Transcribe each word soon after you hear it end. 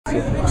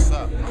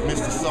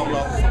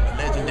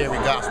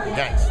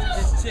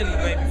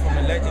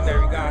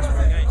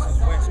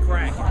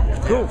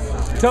Cool.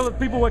 Tell the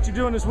people what you're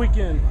doing this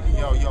weekend.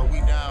 Yo, we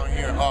down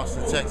here in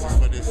Austin, Texas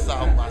for this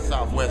South by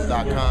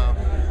Southwest.com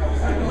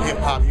Hip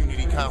Hop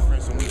Unity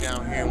Conference, and we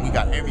down here and we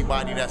got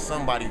everybody that's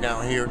somebody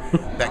down here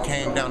that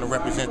came down to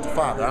represent the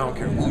Father. I don't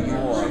care who you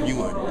are, if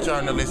you a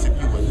journalist, if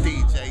you a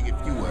DJ,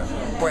 if you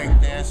a break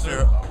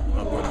dancer,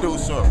 a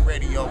producer, a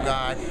radio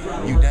guy,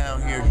 you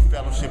down here, you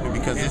fellowshipping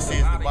because this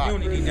is the body.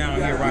 Unity down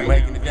here right We're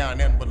making it down,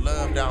 nothing but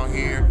love down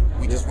here.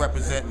 We just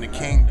representing the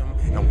kingdom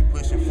and we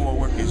pushing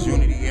forward. It's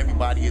unity.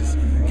 Everybody is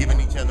giving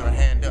each other a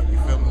hand up. You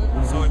feel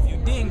me? So if you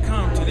didn't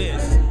come to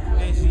this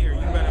year, you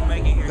better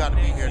make it here. You gotta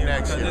be here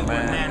next year,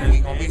 man.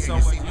 We gonna be here. So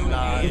You much see me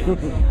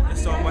live.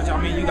 There's so much.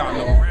 I mean, you got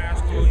Little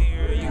Rascal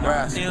here. You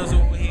got Stills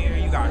over here.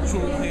 You got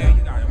Truth here.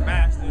 You got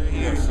Ambassador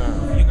here. Yes,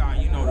 sir. You got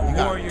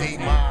the Warriors here. You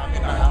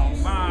got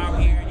D-Mob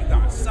here. You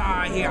got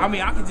Psy here. I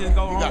mean, I could just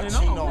go on and on. You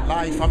got Chino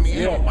Life. I mean,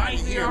 everybody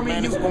here, I mean,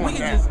 man, is going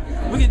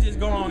we can just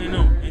go on and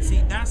on. And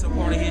see, that's a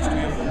part of history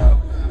of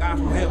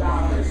gospel hip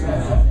hop.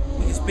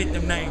 We can spit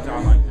them names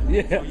out like that.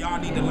 Yeah. So y'all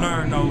need to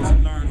learn those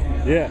and learn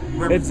who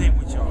represent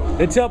with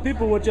y'all. And tell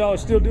people what y'all are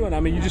still doing. I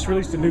mean, you just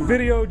released a new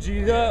video,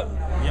 G'd Up.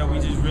 Yeah, we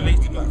just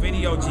released a new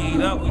video,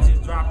 G'd Up. We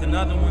just dropped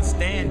another one,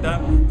 Stand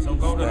Up. So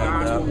go to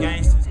Gospel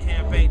Gangstaz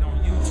campaign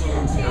on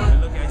YouTube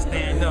and look at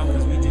Stand Up,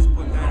 because we just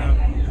put that up.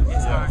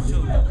 It's hard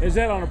too. Is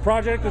that on a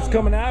project that's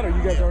coming out, or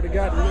you guys already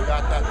got it? We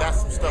got that.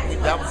 That's some stuff.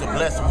 That was a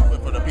blessing we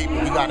put for the people.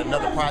 We got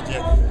another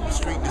project,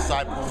 Street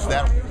Disciples,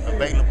 that'll be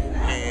available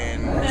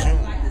in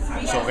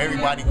June. So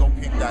everybody go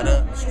pick that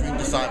up. Street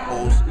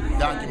Disciples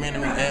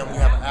documentary, and we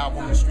have an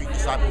album, the Street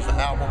Disciples the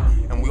album,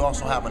 and we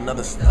also have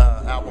another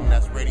album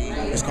that's ready.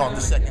 It's called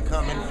The Second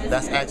Coming.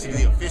 That's actually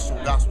the official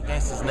Gospel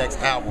Gangstaz next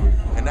album,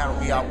 and that'll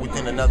be out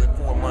within another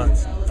 4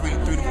 months, 3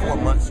 to 4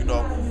 months. You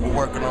know, we're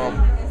working on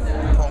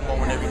promo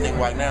and everything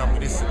right now, but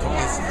this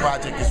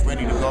project is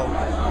ready to go.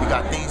 We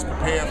got things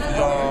prepared for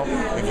y'all.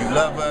 If you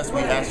love us,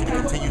 we ask you to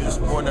continue to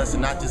support us,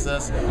 and not just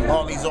us,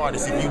 all these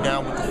artists, if you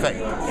down with the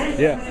faith.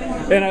 Yeah,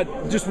 and I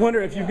just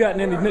wonder if you've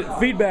gotten any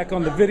feedback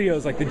on the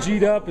videos. Like the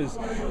G'd Up is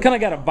kind of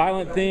got a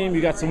violent theme.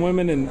 You got some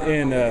women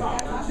in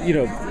you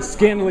know,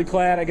 scantily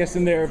clad, I guess,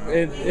 in there.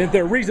 And there's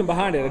a reason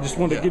behind it. I just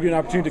wanted to give you an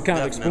opportunity to kind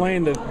of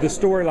explain the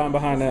storyline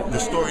behind that. The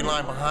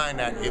storyline behind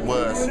that, it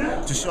was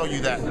to show you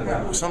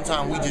that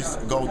sometimes we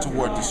just go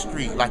toward the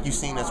street. Like you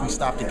seen us, we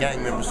stopped the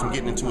gang members from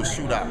getting into a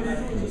shootout.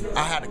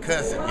 I had a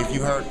cousin, if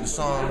you heard the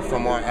song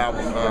from our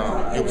album,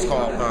 it was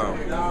called,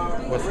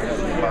 what's the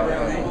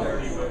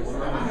other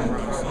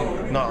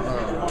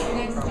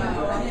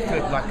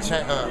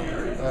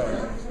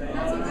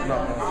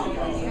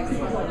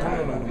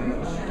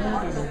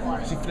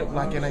she flipped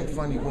like it ain't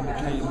funny when the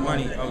came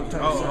money.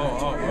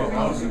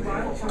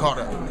 Caught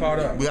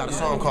Up. We got a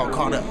song called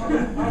Caught Up,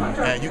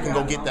 and you can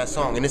go get that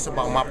song. And it's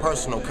about my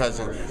personal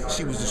cousin.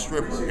 She was a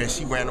stripper, and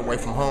she ran away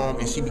from home,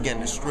 and she began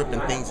to strip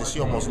and things, and she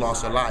almost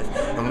lost her life.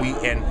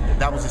 And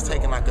that was just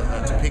taking like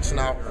a depiction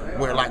out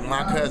where, like,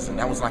 my cousin,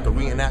 that was like a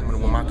reenactment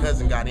when my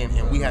cousin got in,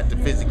 and we had to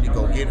physically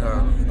go get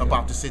her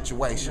about the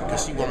situation,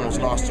 because she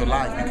almost lost her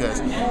life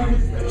because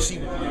she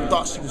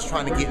thought she was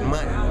trying to get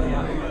money.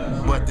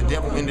 But the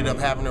devil ended up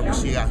having her when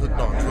she got hooked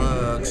on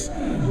drugs.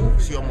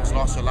 She almost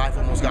lost her life,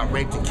 almost got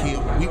raped and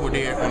killed. We were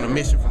there on a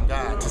mission from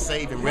God to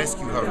save and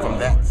rescue her from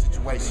that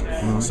situation.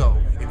 So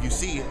if you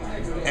see it,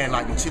 and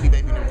like when Chili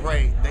Baby and them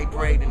prayed, they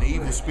prayed and the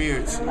evil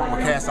spirits were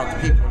cast out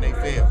the people and they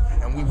fell.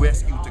 And we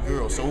rescued the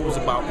girl. So it was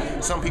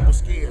about some people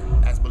scared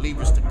as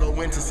believers to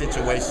go into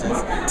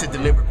situations to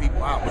deliver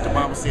people out. But the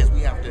Bible says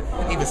we have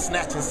to even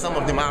snatching some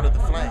of them out of the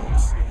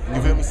flames.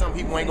 You feel me? Some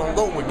people ain't gonna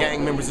go where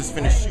gang members is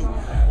finna shoot.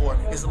 Or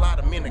it's a lot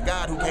of men of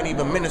God who can't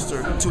even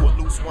minister to a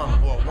loose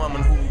woman or a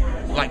woman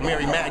who, like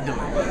Mary Magdalene,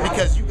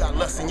 because you got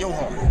lust in your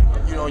heart.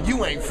 You know,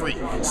 you ain't free,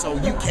 so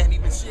you can't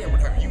even share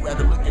with her. You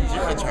rather look and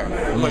judge her.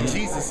 But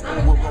Jesus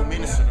will go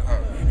minister to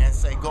her and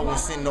say, go and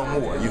sin no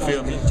more. You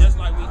feel me? Just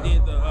like we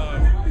did the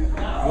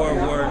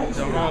where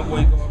the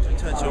homeboy go up and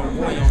touch your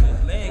boy on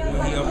his leg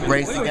when he up in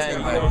Raise the wheelchair.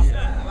 the gang, You know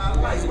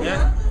what I'm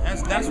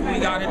saying? That's what we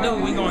gotta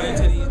do. We going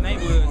into these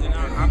neighborhoods, and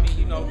I mean,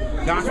 you know,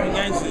 Gospel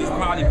Gangstaz is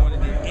probably one of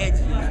the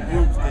edgiest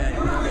groups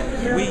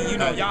that we, you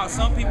know, y'all.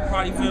 Some people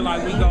probably feel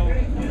like we go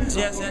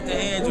just at the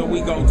edge or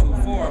we go too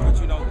far, but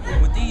you know,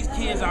 with these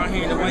kids out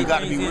here and the way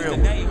things is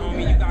today,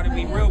 homie, you gotta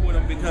be real with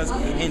them, because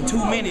in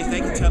 2 minutes they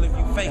can tell if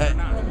you fake or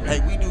not. Hey,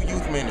 we do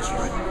youth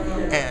ministry,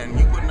 and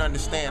you wouldn't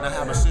understand. I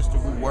have a sister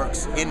who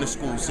works in the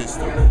school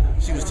system.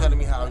 She was telling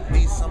me how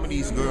some of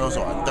these girls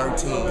are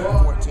 13,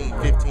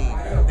 14,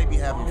 15. They be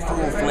having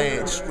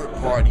full-fledged strip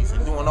parties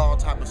and doing all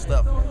type of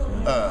stuff.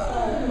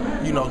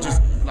 You know,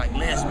 just like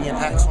lesbian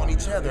acts on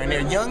each other, and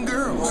they're young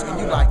girls, and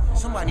you like,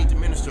 somebody need to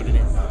minister to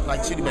them.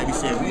 Like Chitty Baby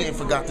said, we ain't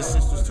forgot the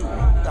sisters too.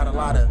 We got a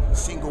lot of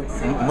single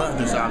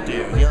mothers out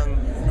there, young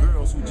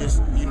girls who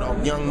just, you know,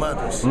 young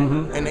mothers,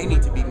 and they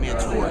need to be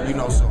mentored, you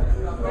know, so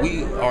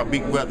we are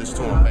big brothers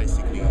to them,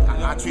 basically.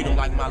 I treat them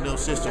like my little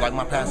sister, like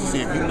my pastor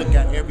said. If you look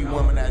at every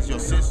woman as your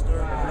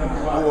sister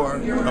or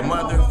a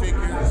mother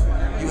figure,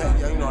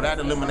 you know,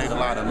 that eliminates a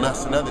lot of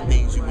lust and other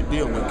things you would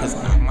deal with. Because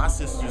my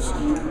sisters,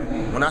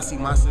 when I see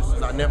my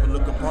sisters, I never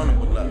look upon them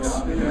with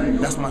lust.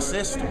 That's my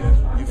sister.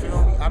 You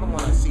feel me? I don't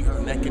want to see her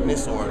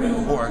nakedness or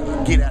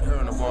get at her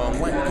in the wrong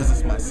way, because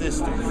it's my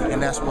sister.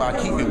 And that's why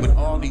I keep it with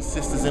all these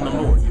sisters in the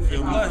Lord. You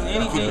feel me? Plus,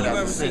 anything you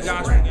ever see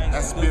gospel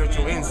that's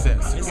spiritual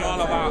incest. It's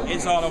all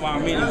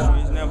about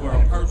ministry. It's never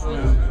a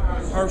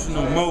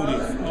personal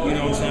motive. You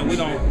know what I'm saying? We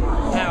don't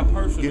have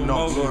personal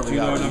motives. You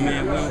know what I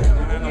mean? We don't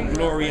have no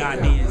glory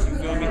ideas. You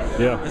feel me?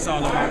 Yeah. It's all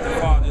about the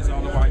Father. It's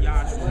all about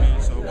Yahshua,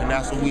 man. So, and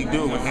that's what we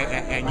do.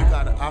 And you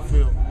gotta. I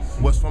feel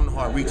what's from the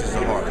heart reaches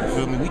the heart. You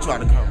feel me? We try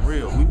to come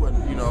real. We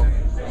wasn't.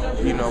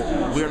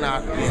 We're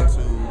not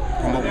into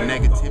promoting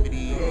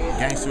negativity,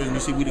 gangsterism. You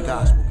see, we the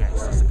gospel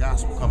gangsters. The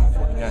gospel coming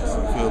for the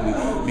gangsters. You feel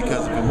me?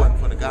 Because if it wasn't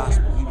for the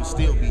gospel, we would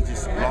still be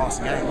just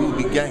lost gang. We would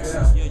be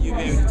gangsters. Yeah, you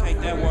be able to take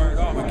that word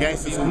off. We're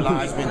gangsters whose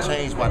lives been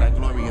changed by that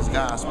glorious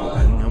gospel,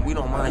 and we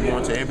don't mind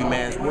going to every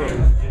man's world.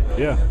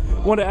 Yeah.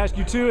 I wanted to ask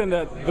you too, in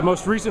the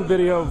most recent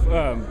video,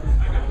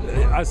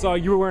 I saw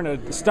you were wearing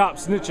a Stop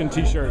Snitching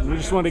t-shirt, and we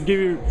just wanted to give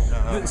you,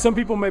 some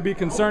people may be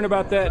concerned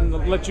about that,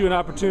 and let you an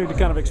opportunity to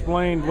kind of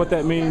explain what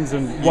that means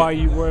and why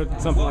you wear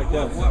something like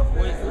that.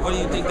 What do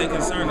you think they're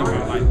concerned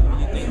about? Like,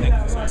 what do you think they're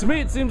concerned about? To me,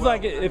 it seems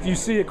like if you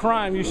see a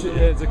crime, you should,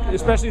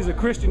 especially as a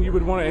Christian, you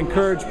would want to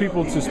encourage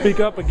people to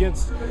speak up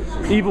against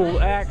evil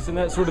acts and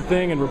that sort of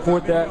thing and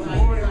report that.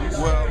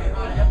 Well,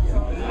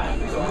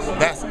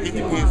 it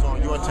depends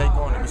on your take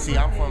on it. But see,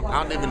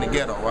 I live in the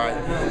ghetto, right?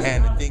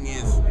 And the thing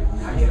is,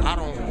 I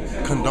don't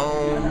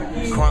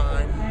condone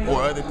crime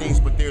or other things,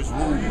 but there's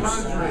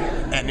rules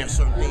and there's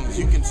certain things.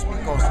 You can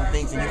speak on some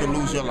things and you can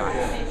lose your life.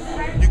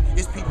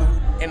 It's people who,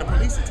 and the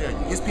police will tell you,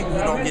 it's people who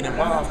don't get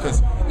involved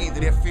because either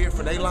they're feared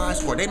for their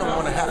lives or they don't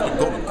want to have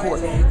to go to court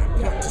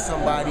and point to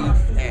somebody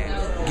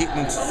and get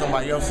into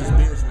somebody else's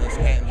business,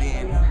 and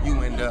then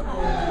you end up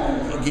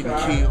getting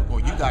killed, or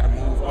you got to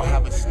move or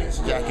have a snitch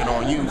jacket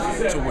on you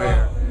to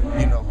where,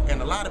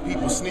 and a lot of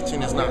people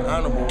snitching is not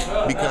honorable,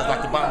 because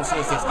like the Bible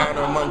says, there's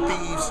honor among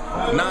thieves.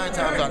 9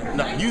 times out of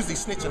 9, usually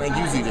snitching ain't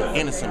usually the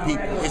innocent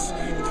people.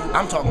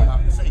 I'm talking about,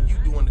 say you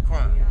doing the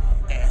crime,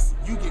 as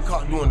you get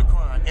caught doing the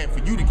crime, and for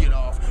you to get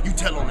off, you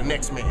tell on the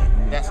next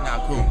man. That's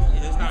not cool.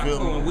 It's not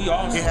cool.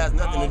 It has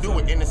nothing to do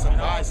with innocent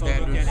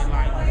bystanders. Look at it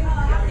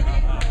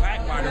like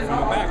backbiting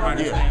from a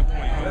backbiting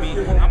standpoint. I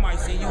mean, I might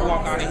see you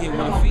walk out of here with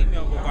a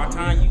female, but by the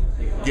time you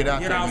get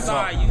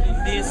outside, you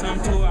done did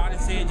something to her. I done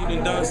said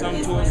you done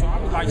something to her. So I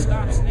was like,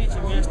 stop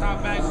snitching, man.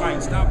 Stop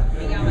backbiting. Stop,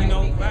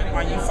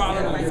 backbiting. You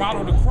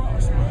follow the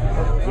cross.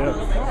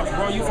 Follow the cross,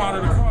 bro. You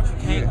follow the cross. You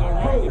can't go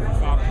wrong if you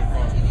follow the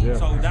cross. Yeah.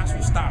 So that's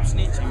what stop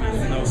snitching,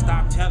 man.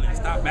 Stop telling,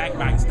 stop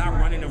backbiting, stop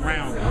running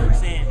around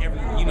saying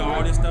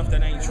all this stuff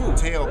that ain't true.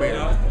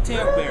 Tailbearing.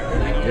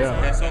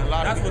 Yeah. So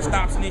that's what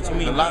stop snitching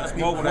means. A lot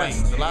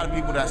of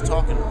people that's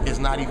talking is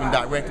not even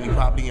directly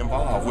probably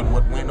involved with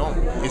what went on.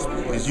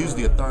 It's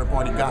usually a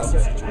third-party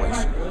gossip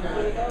situation.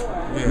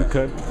 Yeah.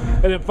 Okay.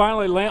 And then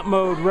finally, Lamp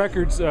Mode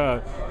Records,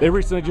 they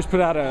recently just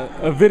put out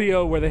a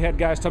video where they had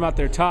guys talking about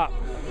their top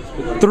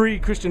 3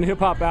 Christian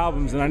hip-hop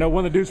albums, and I know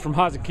one of the dudes from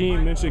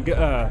Hazakim mentioned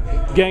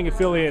Gang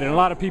Affiliated, and a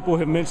lot of people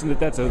have mentioned that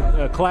that's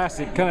a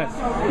classic. Kind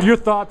of your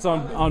thoughts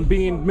on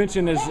being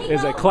mentioned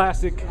as a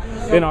classic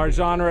in our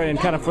genre and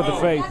kind of for the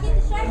faith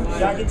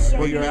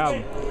for your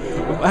album.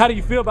 How do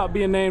you feel about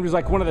being named as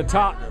like one of the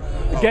top?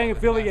 Gang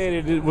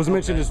Affiliated was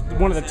mentioned as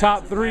one of the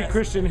top 3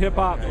 Christian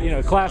hip-hop,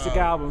 classic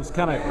albums.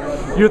 Kind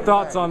of your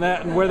thoughts on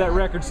that and where that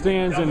record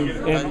stands and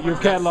your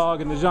catalog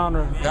and the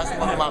genre. That's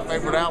one of my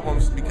favorite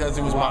albums because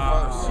it was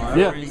my first.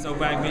 Yeah. So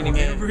back many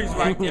memories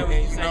right there.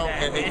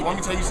 And let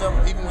me tell you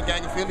something. Even with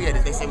Gang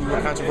Affiliated, they said we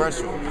were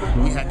controversial.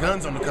 We had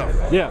guns on the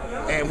cover.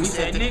 Yeah. And we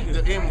said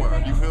the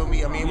N-word. You feel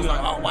me? I mean, it was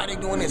like, oh, why they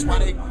doing this?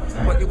 But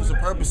it was a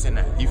purpose in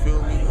that. You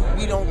feel me?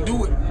 We don't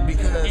do it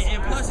because.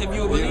 And plus, if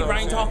you're a believer, I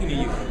ain't talking to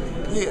you.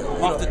 Yeah,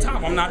 off the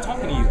top, I'm not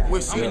talking to you.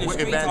 I'm in the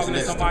street talking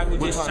to somebody who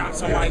just shot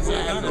somebody with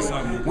a gun or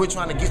something. We're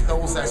trying to get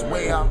those that's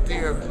way out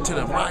there to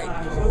the right.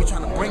 We're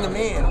trying to bring them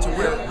in to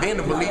where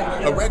then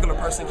a regular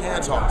person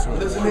can talk to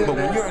them. But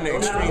when you're in an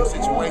extreme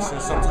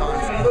situation,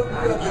 sometimes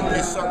you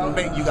get certain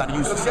bait you got to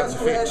use to catch a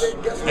fish.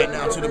 And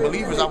now to the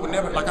believers, I would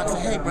never, like I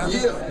say, hey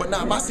brother. But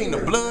now if I seen the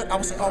blood, I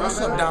would say, oh,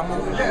 what's up, Damo?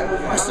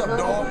 What's up,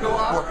 dog?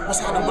 Or what's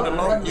happening with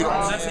the Lord?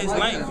 That's his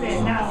language.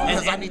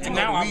 Because I need to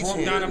now I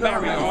broke down a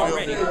barrier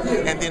already.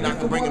 And then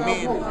I can bring him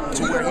in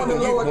to where he can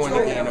get born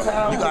again.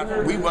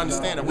 We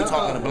understand that we're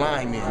talking to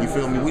blind men. You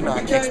feel me? We're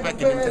not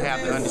expecting them to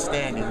have the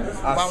understanding.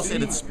 The Bible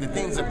said the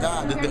things of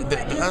God,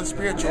 the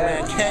unspiritual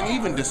man can't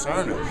even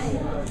discern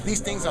them. These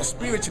things are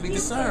spiritually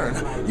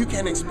discerned. You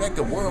can't expect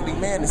a worldly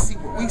man to see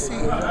what we see.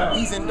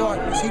 He's in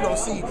darkness. He don't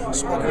see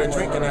smoking or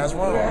drinking as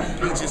wrong.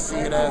 He just see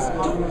it as,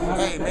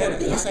 hey man,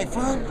 this ain't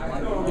fun.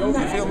 You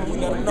feel me? We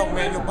let him know,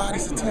 man, your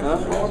body's a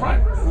temple.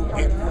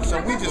 And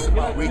so we just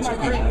about reaching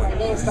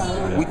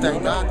people. We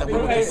thank God that we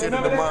were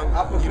considered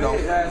among, you know,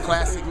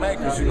 classic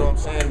makers. You know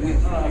what I'm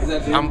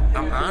saying?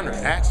 I'm honored.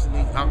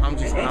 Actually, I'm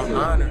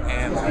honored,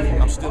 and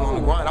I'm still on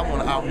the grind. I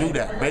want to outdo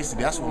that.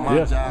 Basically, that's what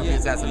my job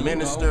is as a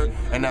minister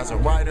and as a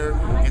writer.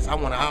 Is I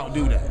want to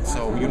outdo that.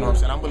 So you know what I'm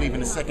saying? I'm believing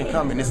the second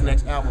coming. This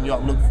next album,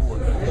 y'all look for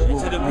it.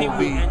 To the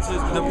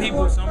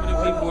people, some of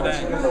the people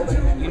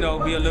that, you know,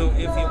 be a little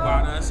iffy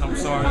about us, I'm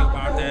sorry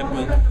about that,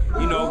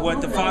 but you know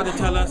what the Father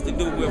tell us to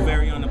do, we're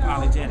very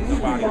unapologetic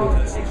about it,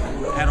 because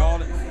at all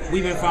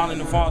we've been following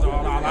the Father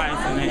all our life,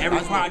 and every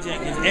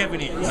project is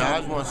evidence. I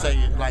just want to say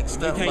it like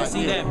stuff you can't like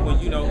see that,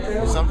 but you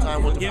know,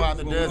 sometimes what the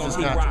Father does is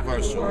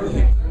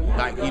controversial.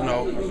 Like, you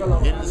know,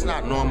 it's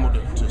not normal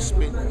to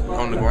spit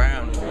on the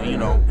ground, you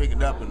know, pick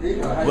it up and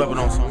rub it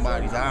on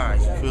somebody's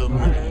eyes, you feel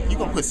me? You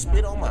gonna put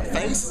spit on my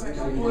face?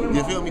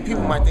 You feel me?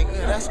 People might think,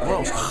 yeah, that's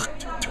gross.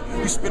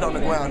 You spit on the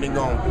ground and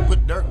gonna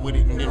put dirt with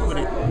it and then put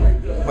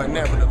it. But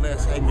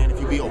nevertheless, hey man, if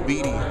you be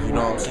obedient, you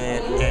know what I'm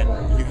saying,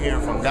 and you're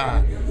hearing from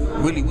God,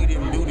 really we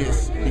didn't do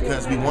this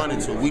because we wanted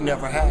to. We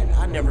never had.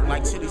 I never,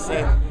 like Chitty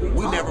said,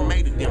 we never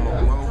made a demo,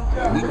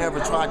 bro. We never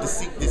tried to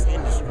seek this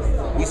industry.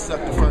 We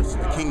sucked the first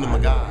the kingdom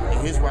of God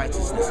and His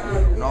righteousness,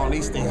 and all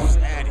these things was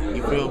added.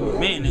 You feel me?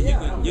 Man,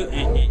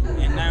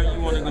 and now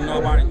you want to know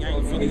about a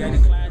gang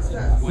affiliated classic.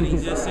 What he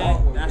just said,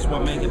 that's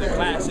what make it a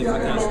classic,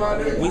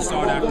 because we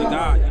sought after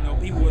God. You know,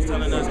 people was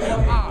telling us,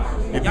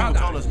 if y'all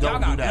people told us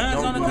don't do that,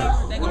 guns on don't the do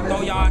cover, that. they gonna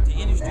throw y'all out the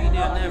industry. They'll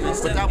never.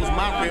 But that was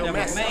my real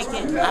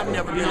message. I've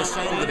never been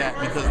ashamed of that,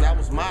 because that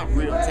was my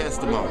real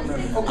testimony.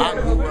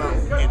 I grew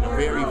up in a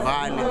very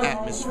violent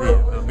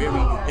atmosphere,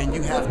 and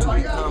you have to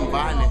become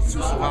violent to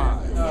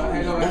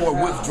survive or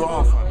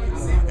withdraw from it.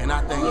 And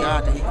I thank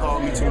God that He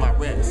called me to my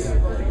rest,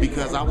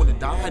 because I would have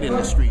died in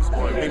the streets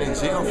or been in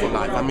jail for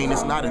life. I mean,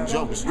 it's not a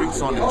joke. The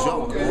streets aren't a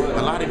joke.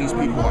 A lot of these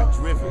people are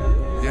driven.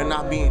 They're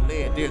not being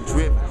led. They're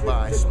driven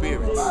by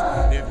spirits.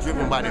 They're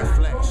driven by their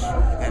flesh.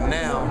 And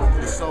now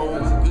it's so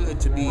good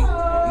to be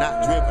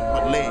not driven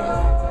but led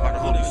by the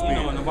Holy Spirit.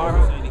 You know, in the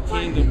Bible say the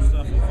kingdom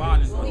suffers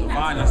violence, but the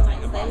violence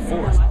taken by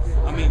force.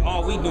 I mean,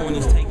 all we doing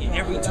is taking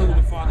every tool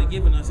the Father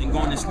given us and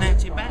going to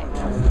snatch it back.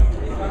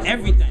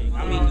 Everything.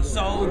 I mean, the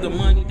soul, the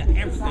money, the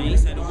everything. He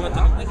said the wealth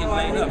of the wicked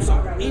laid up. So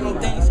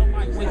anything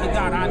somebody wicked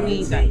got, I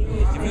need that.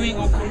 If you ain't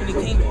gonna come in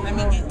the kingdom, let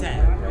me get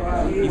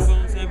that. You feel what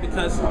I'm saying?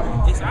 Because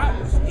it's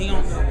ours. He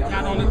on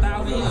count on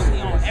 1,000 years. He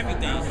on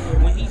everything.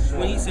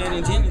 When he said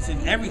in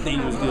Genesis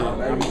everything was good.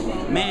 I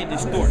mean, man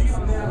distorts.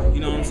 You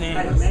know what I'm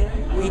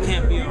saying? He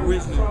can't be an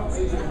original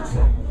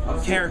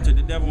character.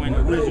 The devil ain't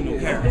an original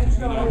character. You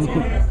know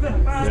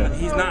what I'm saying?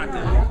 He's not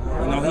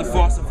that. You know, he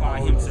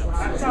falsified himself.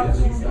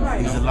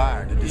 He's a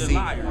liar, the deceiver. He's a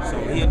liar, so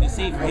he'll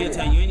deceive you. He'll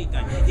tell you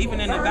anything. Even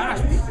in the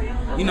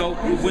gospel, you know,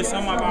 with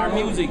some of our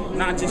music,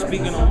 not just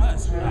speaking on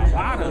us, a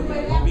lot of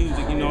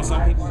music, you know,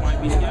 some people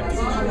might be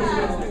skeptical.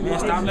 Man,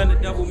 stop letting the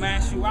devil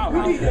mash you out.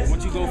 Like,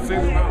 once you go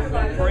figure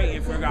out, pray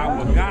and figure out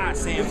what God's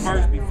saying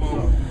first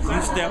before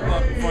you step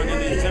up in front of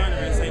this genre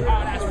and say, oh,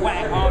 that's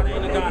whack, oh, that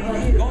ain't a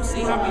God. Go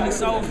see how many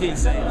souls get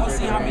saved. Go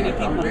see how many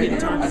people get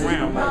turned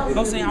around.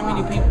 Go see how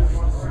many people.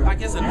 Like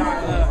it's a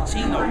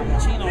Chino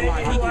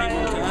life. He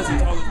came up to us and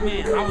told us,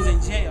 man, I was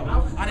in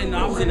jail. I didn't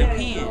know I was in a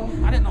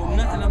pen. I didn't know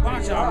nothing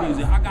about y'all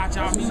music. I got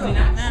y'all music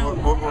out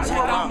now. Check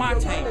out my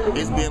tape.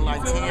 It's been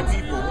like 10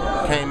 people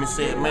came and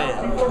said,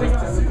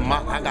 man,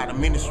 I got a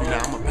ministry now.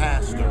 I'm a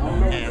pastor,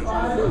 and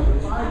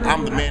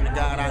I'm the man of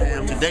God I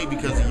am today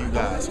because of you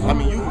guys. I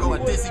mean, you can go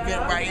at this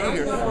event right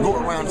here, go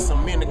around to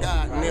some men of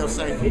God, and they'll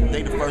say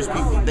they the first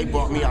people. They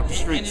brought me out the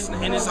streets.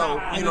 And it's so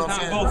not, you know what I'm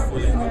saying? Both for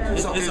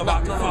them. It's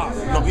about the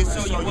Father. No, it's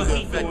to show you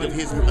the effect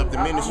of the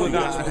ministry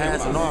God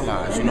has in our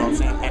lives. You know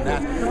what I'm saying?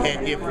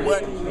 And if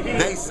what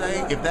they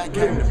say, if that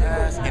came to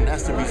pass, and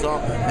that's the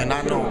result, then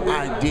I know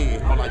I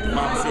did. Or like the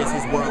Bible says,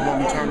 His word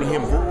won't return to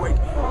Him void.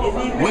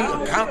 We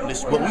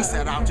accomplished what we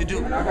set out to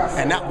do,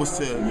 and that was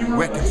to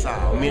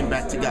reconcile men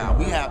back to God.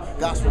 We have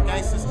Gospel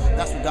Gangstaz.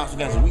 That's what Gospel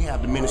Gangstaz. We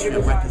have the ministry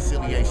of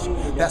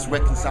reconciliation. That's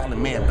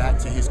reconciling man back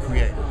to his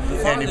Creator.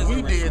 And if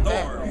we did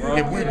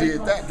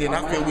that, then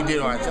I feel we did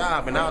our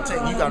job. And I'll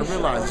tell you, you got to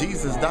realize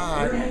Jesus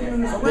died.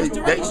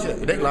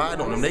 They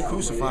lied on Him. They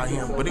crucified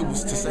Him, but it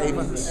was to save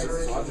us.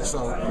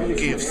 So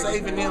if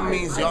saving them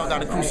means y'all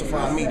got to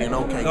crucify me, then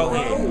okay, go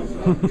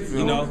ahead.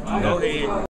 You know, go ahead.